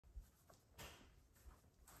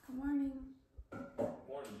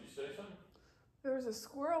was a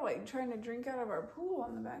squirrel like trying to drink out of our pool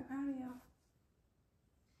on the back patio.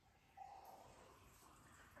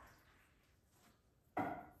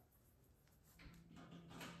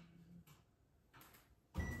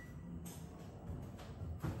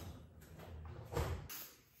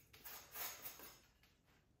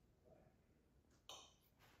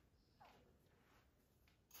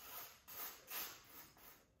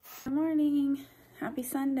 Good morning. Happy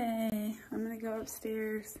Sunday. I'm gonna go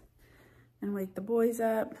upstairs and wake the boys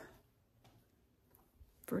up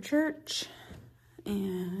for church,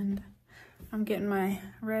 and I'm getting my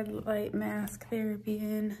red light mask therapy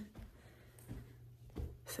in,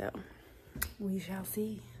 so we shall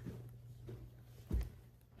see.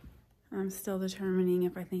 I'm still determining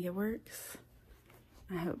if I think it works.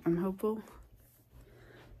 I'm hopeful,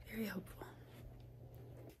 very hopeful.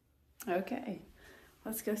 Okay,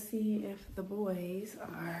 let's go see if the boys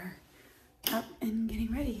are up and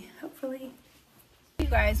getting ready, hopefully. You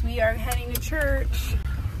guys, we are heading to church.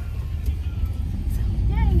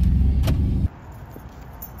 Yay!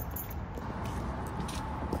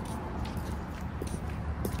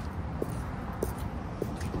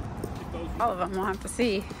 All of them will have to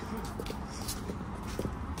see.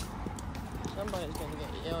 Somebody's gonna get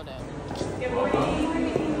yelled at. Good morning.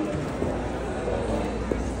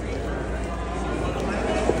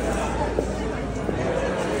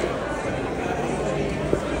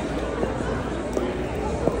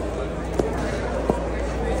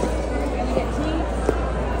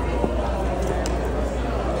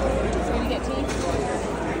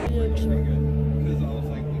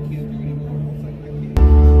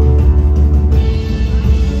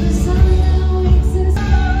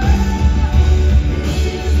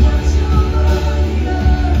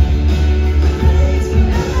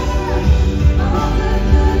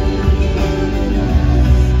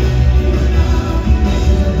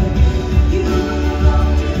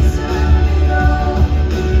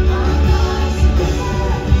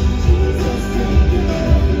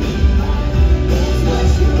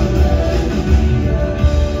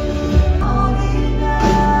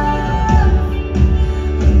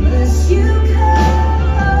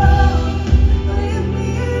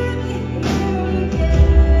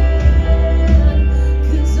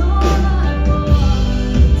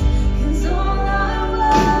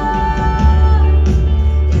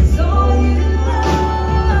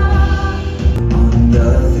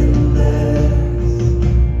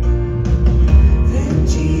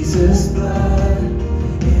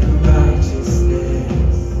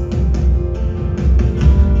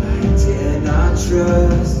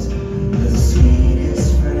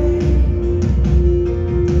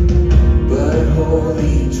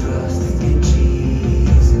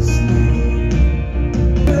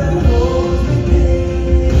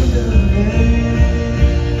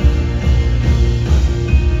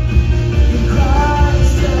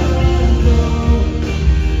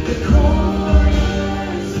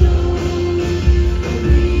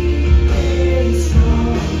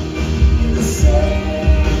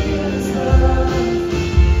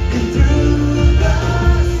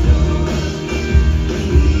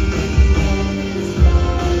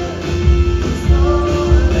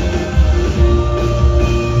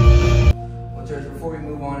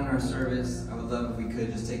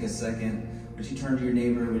 Would you turn to your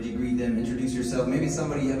neighbor? Would you greet them? Introduce yourself. Maybe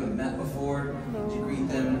somebody you haven't met before. Would you greet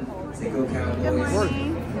them? Say, "Go Cowboys." Good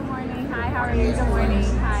morning. Good morning. Hi, how are you? Good morning.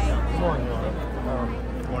 Hi. Good morning.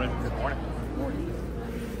 Good morning. Good morning.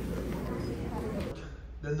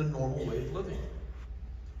 Than the normal way of living.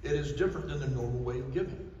 It is different than the normal way of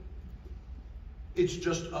giving. It's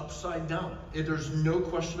just upside down. There's no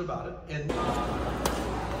question about it. And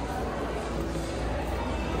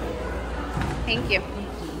thank you.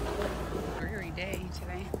 Dreary day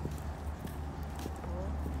today.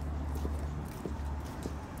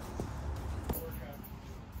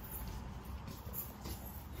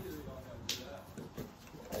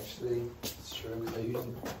 Actually, it's true.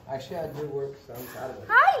 Actually, I do work, so I'm proud of it.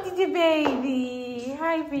 Hi, Didi baby.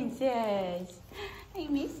 Hi, princess. I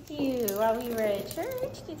missed you while we were at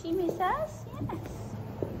church. Did you miss us? Yes.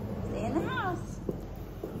 Stay in the house.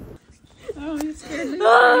 Oh, you scared me.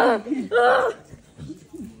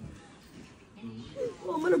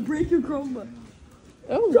 I'm gonna break your Chromebook.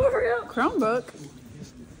 Oh, Chromebook.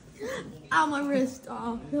 Ow, my wrist.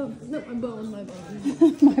 Oh, no, not my bone, my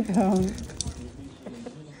bone. My bone.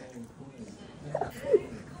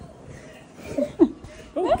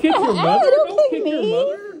 Don't kick your mother. Don't kick me. Your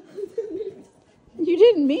mother. You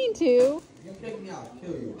didn't mean to. You kick me, I'll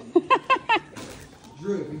kill you.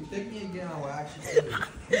 Drew, if you kick me again, I will actually kill you.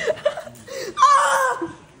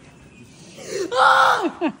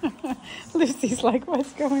 Lucy's like,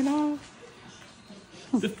 what's going on?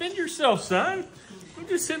 Defend yourself, son. Don't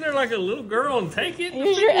just sit there like a little girl and take it.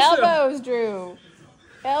 Use your elbows, Drew.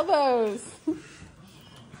 Elbows.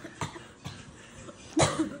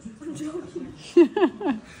 I'm joking.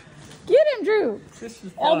 Get him, Drew. This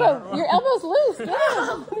is Elbow. fun. Your elbow's loose. Get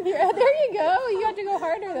him. There you go. You have to go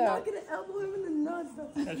harder, I'm though. not gonna elbow him in the nuts.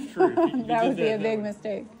 That's true. That would be a big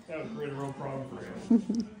mistake. That would create a real problem for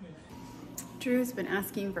him. Drew's been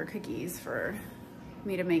asking for cookies for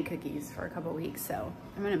me to make cookies for a couple weeks, so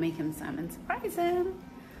I'm gonna make him some and surprise him.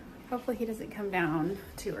 Hopefully he doesn't come down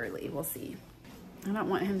too early. We'll see. I don't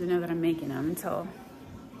want him to know that I'm making them until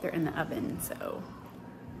they're in the oven, so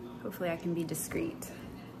hopefully I can be discreet.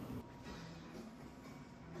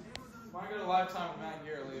 Why go to Lifetime with Matt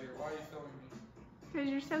Garrett later? Why are you filming me? Because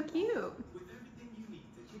you're so cute.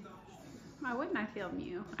 Why wouldn't I film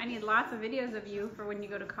you? I need lots of videos of you for when you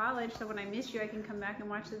go to college, so when I miss you, I can come back and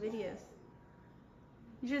watch the videos.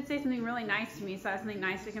 You should say something really nice to me so I have something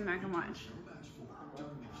nice to come back and watch.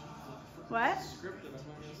 What? Scripted. I'm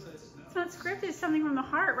not gonna say. It's not scripted, it's something from the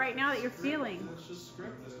heart right now that you're feeling. It's just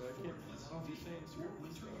scripted. I don't be saying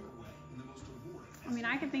scripted stuff. I mean,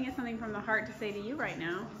 I could think of something from the heart to say to you right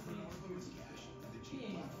now.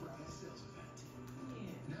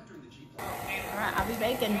 Alright, I'll be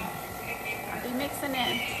baking. I'll be mixing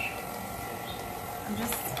it. I'm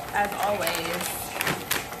just, as always,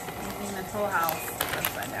 using the Toll House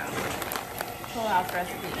upside down. Toll House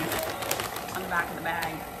recipe on the back of the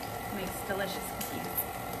bag. Makes delicious cookies.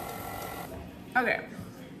 Okay.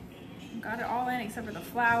 Got it all in except for the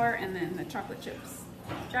flour and then the chocolate chips.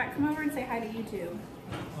 Jack, come over and say hi to YouTube.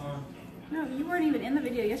 No, you weren't even in the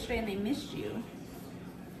video yesterday and they missed you.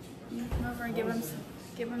 You come over and give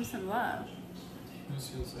them some love.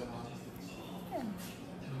 Lucy will say hi. Yeah.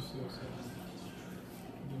 Lucy will say hi.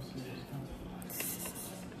 Lucy will say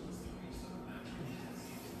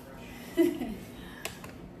hi.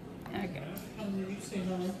 Okay. You say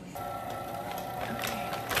hi.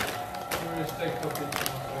 We're gonna take a picture.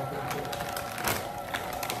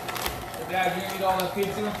 Dad, you gonna eat all that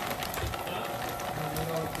pizza? No,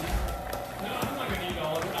 I'm not going to eat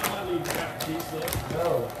all of it. I'm not eating half the pizza. No,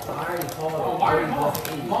 I already called Oh, him. why are you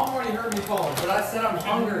calling? Mom already heard me calling. But I said I'm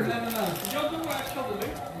hungry. No. Y'all do what I told you.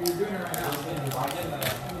 You're doing it right now.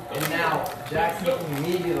 And now, Jack's making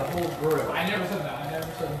me do the whole grill. I never said that.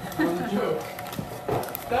 That was a joke.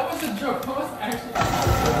 That was a joke. That was actually.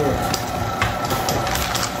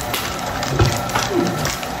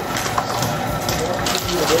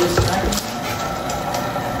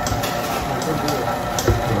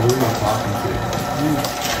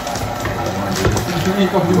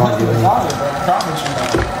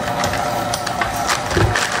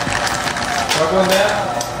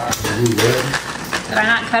 Did I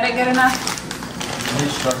not cut it good enough?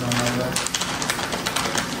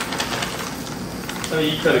 So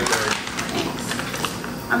you cut it great.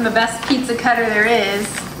 Thanks. I'm the best pizza cutter there is.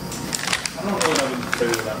 I don't really know what to do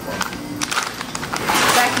with that part.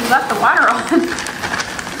 Jack, you left the water on.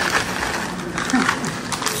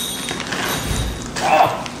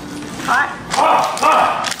 Hot?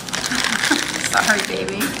 Sorry,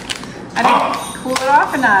 baby. I didn't cool it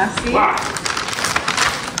off enough, see?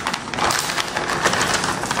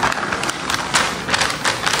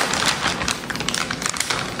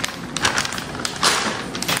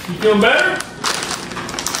 You feeling better?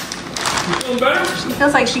 You feeling better? She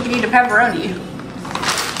feels like she could eat a pepperoni.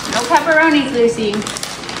 No pepperonis, Lucy.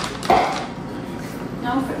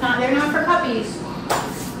 No, they're not for puppies.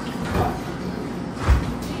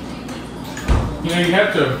 You know, you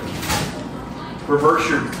have to reverse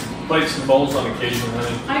your plates and bowls on occasion,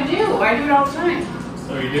 honey. I do it all the time.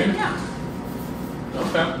 Oh, you do? Yeah.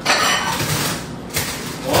 Okay.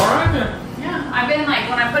 Well, all right then. Yeah, I've been like,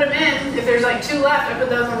 when I put them in, if there's like 2 left, I put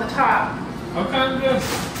those on the top. Okay, good.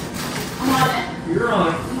 I'm on it. You're on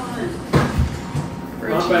it. I'm on it.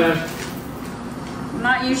 Not bad. I'm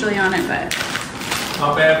not usually on it, but.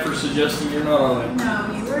 Not bad for suggesting you're not on it.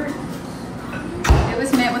 No, you were. It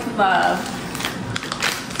was meant with love.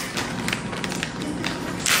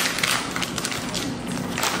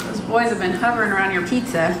 Those boys have been hovering around your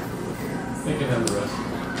pizza. They can have the rest.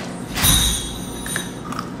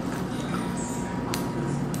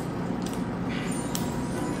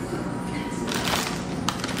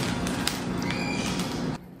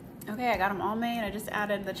 Okay, I got them all made. I just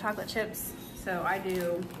added the chocolate chips. So I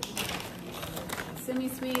do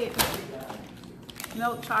semi-sweet,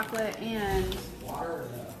 milk chocolate, and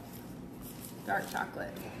dark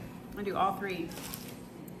chocolate. I do all 3.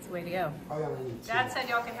 It's the way to go. Dad said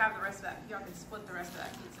y'all could have the rest of that. Y'all could split the rest of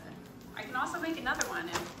that pizza. I can also make another one.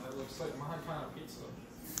 That looks like my kind of pizza.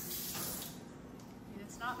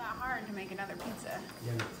 It's not that hard to make another pizza.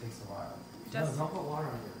 Yeah, but it takes a while. Just No, don't put water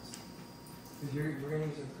on yours. Because you're going to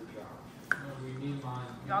use it for jar. No, we need mine.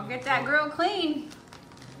 y'all get that grill clean.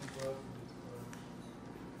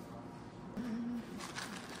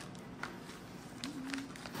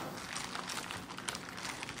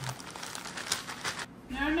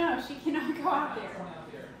 No, she cannot go out there.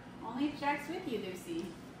 Only if Jack's with you, Lucy.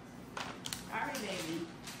 Sorry, baby.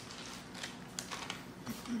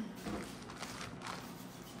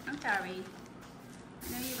 I'm sorry.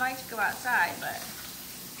 I know you'd like to go outside, but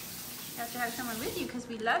you have to have someone with you because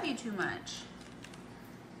we love you too much.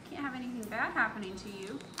 Can't have anything bad happening to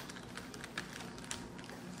you.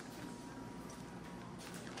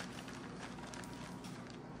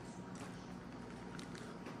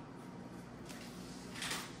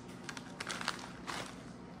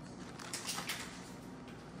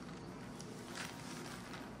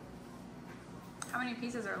 How many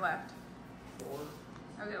pieces are left? 4.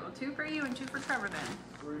 Okay, well 2 for you and 2 for Trevor then.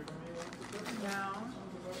 3 for me, 1 for Trevor. No. Sounds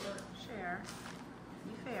about right. Share.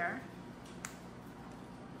 Be fair.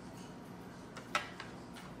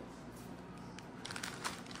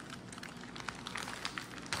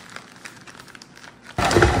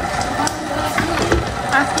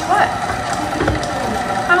 Ask you what?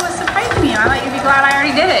 Oh, it was surprising you. I thought you'd be glad I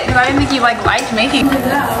already did it because I didn't think you liked making.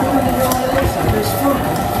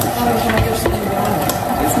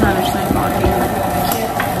 It's not understand walking.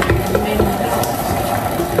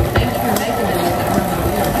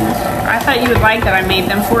 I thought you would like that I made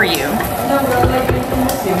them for you.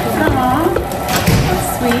 Aww.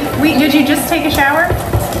 That's sweet. Wait, did you just take a shower?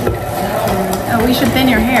 Oh, we should thin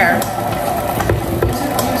your hair.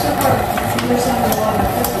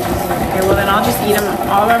 Okay, well then I'll just eat them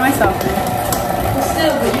all by myself then.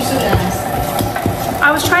 Still, but you should ask.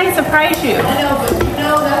 I was trying to surprise you. I know, but you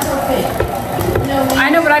know that's okay. No, I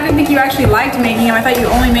know, but I didn't think you actually liked making them. I thought you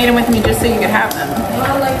only made them with me just so you could have them.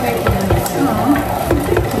 I like making them. Aww.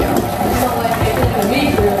 Thank you. I don't like making them with me,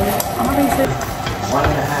 really.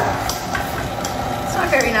 1.5. It's not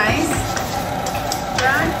very nice.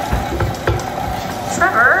 John?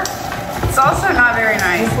 Trevor? It's also not very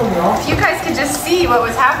nice. If you guys could just see what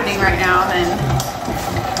was happening right now, then.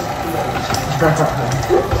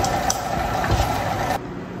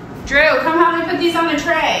 Drew, come help me put these on a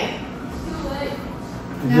tray.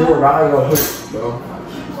 You were about to go hoop, bro.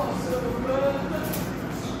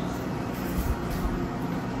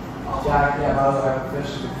 Jack, yeah, by the way,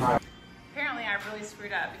 fish is high. Apparently I really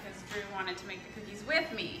screwed up because Drew wanted to make the cookies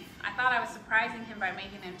with me. I thought I was surprising him by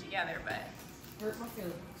making them together, but Hurt my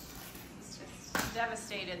feelings. he's just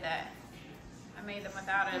devastated that I made them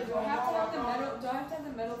without it. Do I have to have the metal? Do I have to have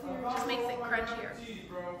the metal here? Just makes it crunchier.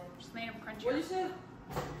 Just made them What crunchier. you say,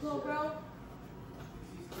 little bro?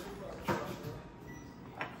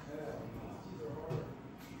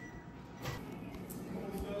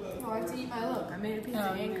 Oh, I have to eat my look. I made a pizza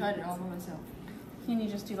and cut it all by myself. Can you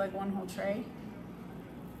just do like one whole tray?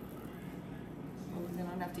 Well, then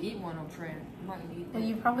I'd have to eat one whole tray. I'm not gonna eat Well, dinner.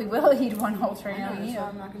 you probably will eat one whole tray. I know, Not that's you. why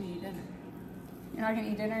I'm not gonna eat dinner. You're not gonna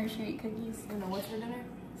eat dinner. You should eat cookies. I don't know what's for dinner.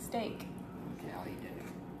 Steak. Okay, I'll eat dinner.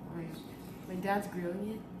 Wait, my dad's grilling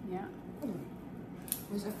it. Yeah.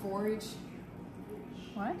 Was it 4 each?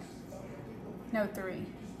 What? No, 3.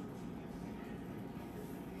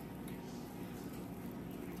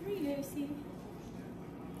 3, Lucy.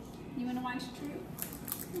 You wanna watch Drew?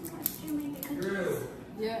 Watch Drew make the cookies. Drew,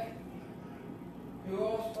 Yeah. who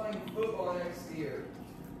else playing football next year?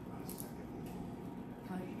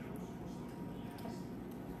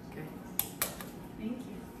 Okay. Thank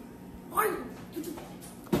you. Why?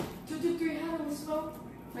 2, 2, 3, how do we smoke?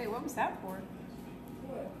 Wait, what was that for?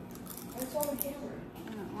 What? I saw the camera.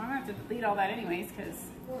 Well, I'm gonna have to delete all that anyways, because.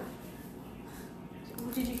 What?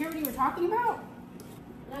 Did you hear what you were talking about?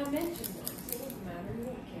 I mentioned it. It doesn't matter. You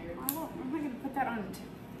don't care. I'm not gonna put that on.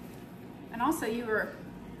 And also, you were.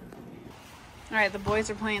 All right, the boys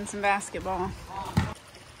are playing some basketball.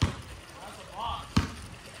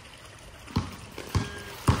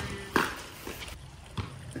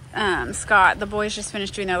 Scott, the boys just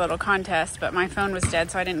finished doing their little contest, but my phone was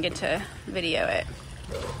dead, so I didn't get to video it.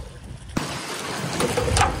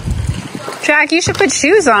 Jack, you should put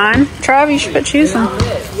shoes on. Trav, you should put shoes on.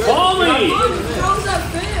 Follow me! How's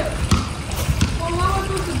that fair? Well, how am I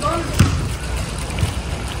supposed to guard it?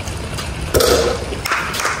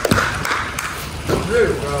 Drew,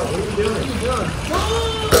 bro, what are you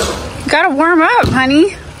doing? Gotta warm up,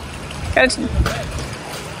 honey. Gotta.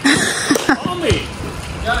 Follow me!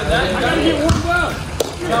 I gotta get warmed up.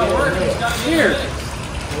 Here.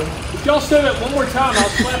 If y'all say that one more time, I'll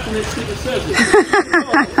slap on this shit that says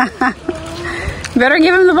it. Better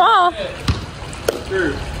give him the ball.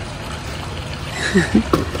 Sure. Good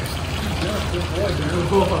boy, dude.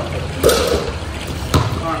 All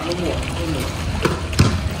right, one more.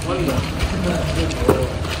 One more.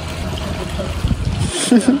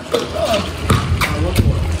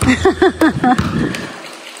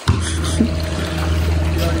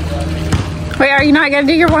 Wait, are you not gonna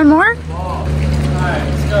do your one more? Alright,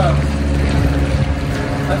 let's go.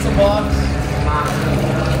 That's a box.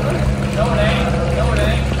 No, it ain't. No, it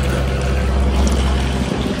ain't.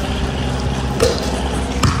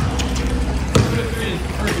 Two to three is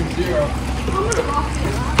freaking zero.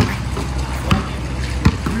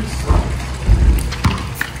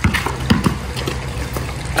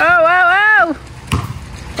 Oh, oh, oh!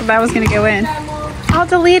 Well, that was gonna go in. I'll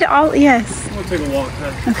delete all, yes. I'm gonna take a walk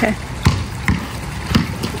then. Okay.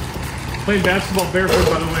 Playing basketball barefoot,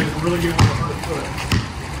 by the way, is really good on the hurt foot.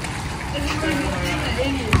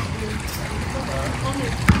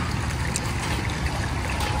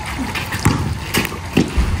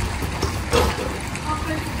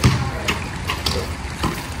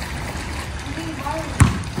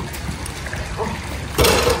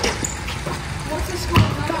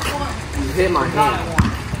 You hit my hand.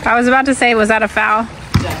 I was about to say, was that a foul?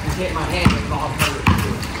 Yeah, you hit my hand and ball hurt.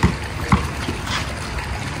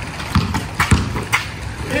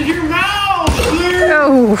 In your mouth!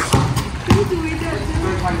 Oh.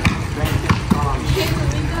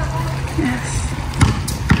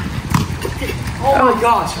 Oh my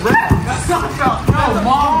gosh, Red! That's not a foul. No,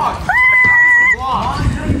 Mom. Mom,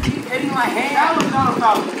 you keep hitting my hand. That was not a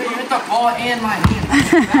foul. You hit the ball and my hand.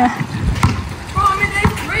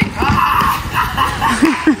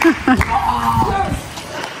 I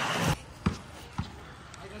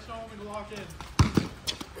guess you want me to walk in.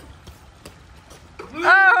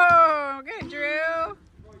 Oh, good, Drew.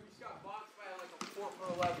 Bro, you just got boxed by like a 4 for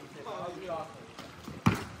 11 kid. That was awesome.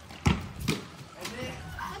 And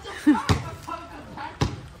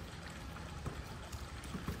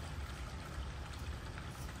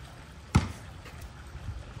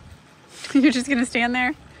then, You're just gonna stand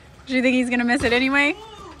there? Do you think he's gonna miss it anyway?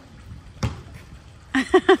 did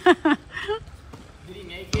he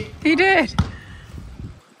make it? He did.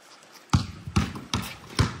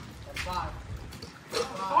 That's 5.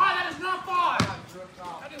 Five, that is not five.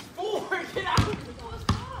 That is 4. Get out.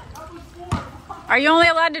 That was 4. Are you only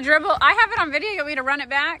allowed to dribble? I have it on video. You want me to run it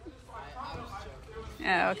back?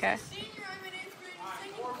 Oh, okay.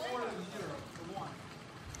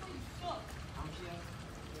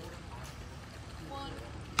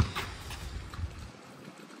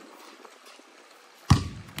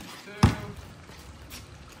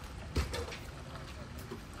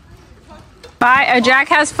 Bye. Jack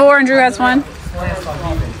has 4 and Drew has 1.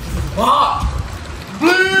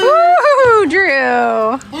 Woo,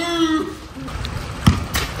 Drew.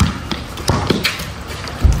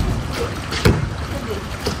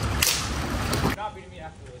 You're not beating me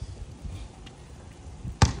after this.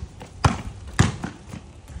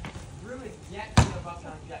 Really get to the bus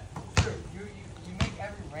on Jack. Sure, you make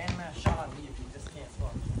every random ass shot on me if you just can't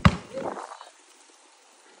score.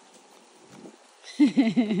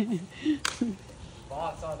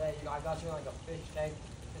 Boss all day. I got you like a fish tank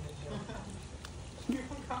in the gym. Oh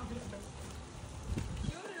my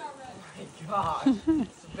gosh.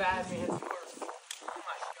 It's a bad man's work. Oh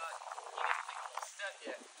my god. He didn't take a full step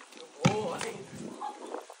yet. Good boy.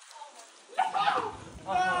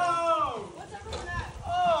 No! What's everyone at?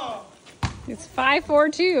 Oh! It's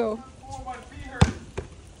 5-4-2. Oh, my feet hurt.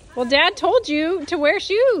 Well, Dad told you to wear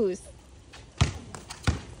shoes.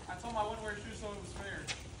 I told him I wouldn't wear shoes so it was fair.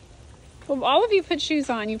 Well, all of you put shoes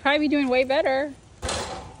on. You'd probably be doing way better.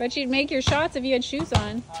 Bet you'd make your shots if you had shoes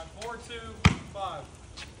on. 4, 2, 5.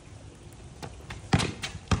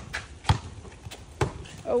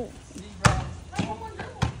 Oh.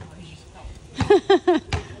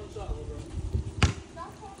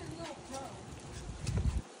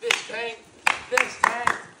 Fish tank. Fish tank.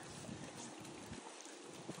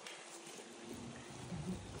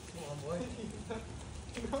 Come on, boy.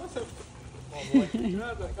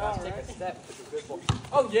 Gotta take a step. It's a good boy.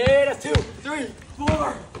 Oh yeah, that's 2, 3,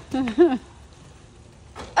 4.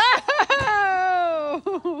 Oh!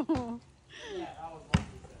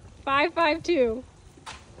 5-5-2.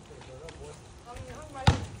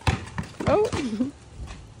 Oh.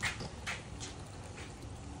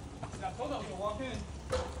 I told him I was gonna walk in.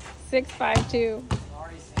 6-5-2.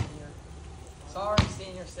 Sorry, senior. Sorry,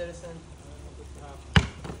 senior citizen.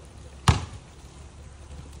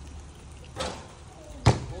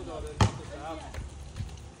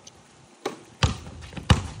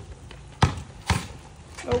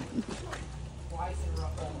 Oh. Twice in a row.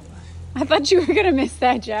 I thought you were gonna miss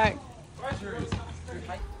that, Jack.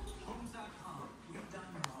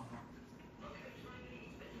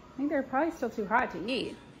 they're probably still too hot to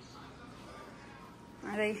eat.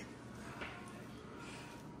 Are they?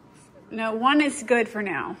 No, one is good for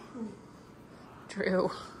now. Drew.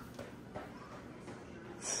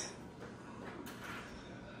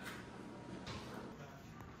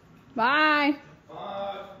 Bye.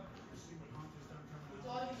 Bye.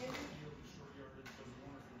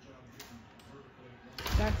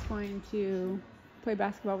 Zach's going to play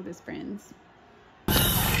basketball with his friends.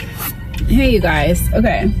 Hey, you guys.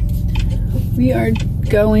 Okay. We are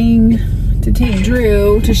going to take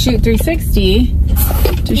Drew to shoot 360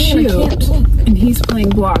 to shoot. And he's playing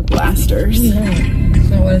Block Blasters. That's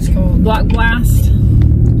not what it's called. Block Blast.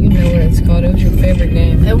 You know what it's called. It was your favorite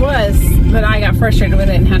game. It was, but I got frustrated with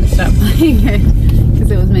it and had to stop playing it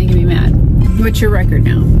because it was making me mad. What's your record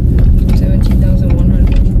now?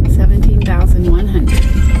 17,100. 17,100.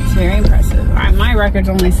 It's very impressive. My record's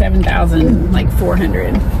only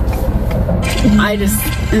 7,400. I just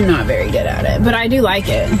am not very good at it, but I do like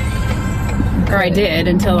it. Or I did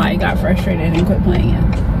until I got frustrated and quit playing it.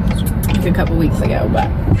 Like a couple weeks ago, but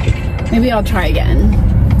maybe I'll try again.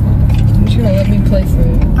 You sure let me play for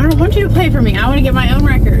you? I don't want you to play for me. I want to get my own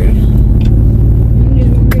record.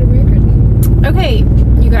 Okay,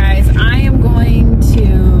 you guys, I am going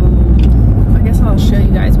to, I guess I'll show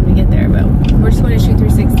you guys when we get there, but we're just going to shoot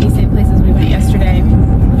 360, same places we went yesterday.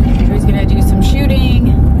 Drew's going to do some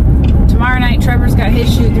shooting. Tomorrow night, Trevor's got his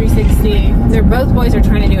shoot 360. Both boys are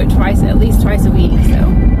trying to do it at least twice a week, so.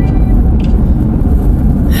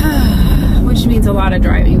 Which means a lot of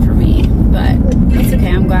driving for me, but it's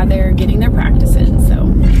okay. I'm glad they're getting their practice in,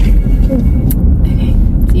 so. Okay,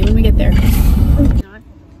 see you when we get there.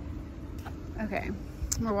 Okay,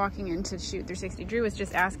 we're walking in to shoot 360. Drew was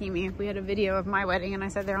just asking me if we had a video of my wedding, and I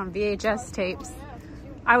said they're on VHS tapes.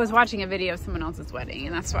 I was watching a video of someone else's wedding,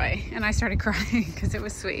 and that's why. And I started crying because it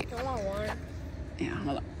was sweet. I want one. Yeah,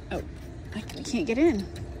 hold on. Oh, we can't get in.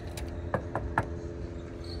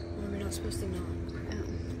 We're not supposed to know.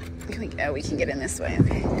 Oh, we can get in this way.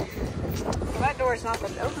 Okay. Well, that door's not the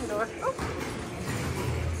open door. Oh.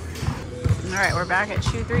 All right, we're back at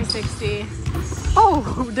Shoot 360.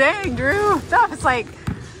 Oh, dang, Drew. That was like,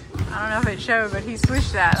 I don't know if it showed, but he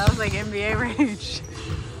swished that. That was like NBA range.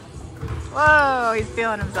 Whoa, he's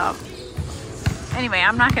feeling himself. Anyway,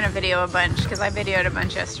 I'm not going to video a bunch because I videoed a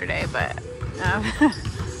bunch yesterday, but no.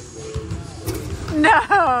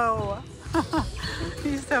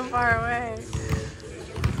 He's so far away.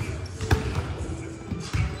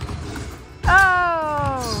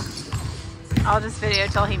 Oh. I'll just video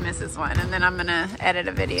till he misses one, and then I'm going to edit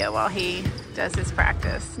a video while he does his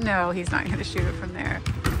practice. No, he's not going to shoot it from there.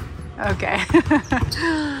 Okay.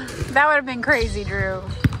 That would have been crazy, Drew.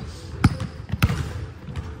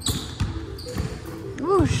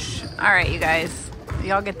 Whoosh. All right, you guys.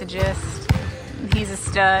 Y'all get the gist. He's a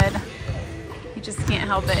stud. He just can't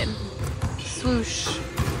help it. Swoosh.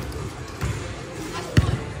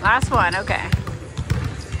 Last one. Okay.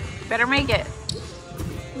 Better make it.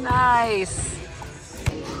 Nice.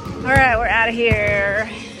 All right, we're out of here.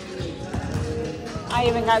 I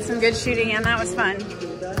even got some good shooting in. That was fun.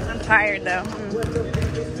 I'm tired though.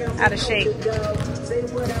 I'm out of shape.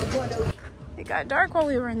 It got dark while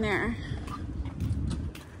we were in there.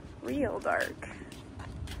 Real dark.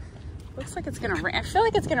 Looks like it's gonna rain. I feel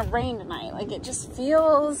like it's gonna rain tonight. Like it just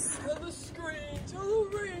feels. To the screen, to the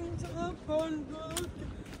ring, to the fun book.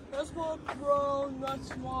 That's my brown,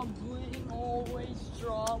 that's my bling, always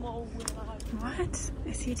drama when I... What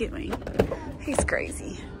is he doing? He's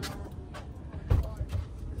crazy.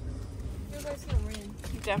 Feels like it's gonna rain.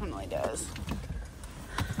 He definitely does.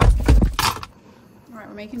 All right,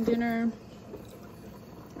 we're making dinner.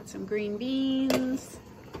 Got some green beans.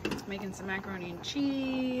 Making some macaroni and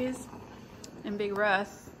cheese. And Big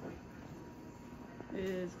Russ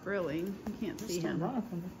is grilling. You can't see him. Let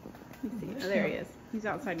me see. Oh, there he is. He's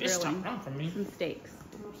outside grilling some steaks.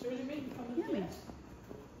 Yummy.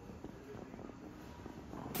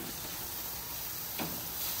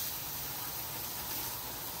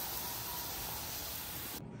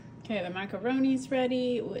 Okay, the macaroni's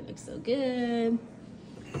ready. Oh, it looks so good.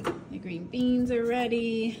 The green beans are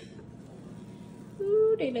ready.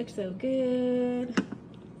 Ooh, they look so good.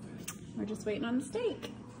 We're just waiting on the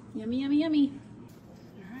steak. Yummy, yummy, yummy.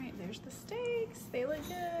 All right, there's the steaks. They look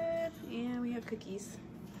good. And we have cookies.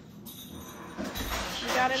 We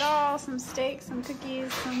got it all. Some steak, some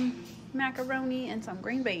cookies, some macaroni, and some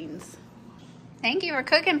green beans. Thank you for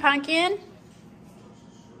cooking, Pumpkin.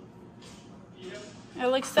 It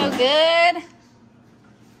looks so good.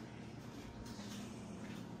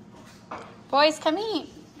 Boys, come eat.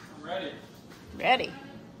 I'm ready. Ready.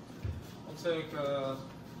 I'll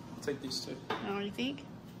take these two. What do you think?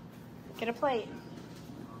 Get a plate.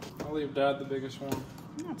 I'll leave Dad the biggest one.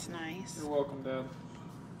 That's nice. You're welcome, Dad.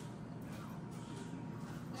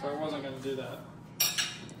 So I wasn't going to do that.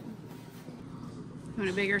 You want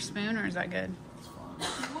a bigger spoon, or is that good?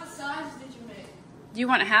 What size did you make? Do you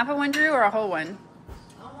want a half of one, Drew, or a whole one?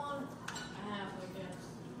 I want a half, I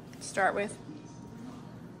guess. Start with.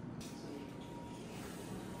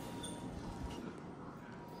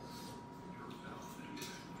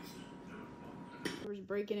 We're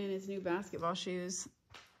breaking in his new basketball shoes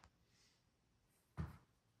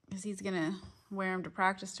because he's gonna wear them to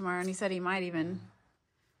practice tomorrow, and he said he might even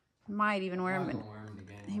wear them.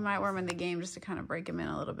 He might wear them in the game just to kind of break him in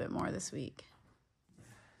a little bit more this week.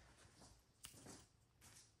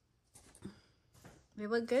 They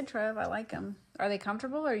look good, Trev. I like them. Are they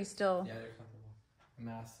comfortable, or are you still? Yeah, they're comfortable. I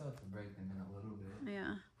mean, I still have to break them in a little bit.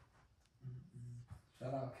 Yeah.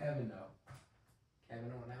 Shout out Kevin, though. Kevin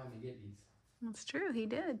won't help me get these. That's true. He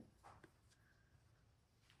did.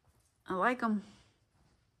 I like them.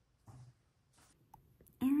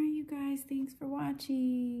 All right, you guys. Thanks for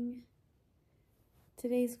watching.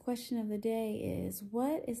 Today's question of the day is,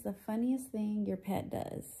 what is the funniest thing your pet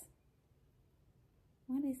does?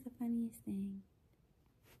 What is the funniest thing?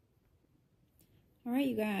 All right,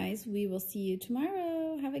 you guys. We will see you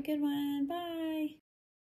tomorrow. Have a good one. Bye.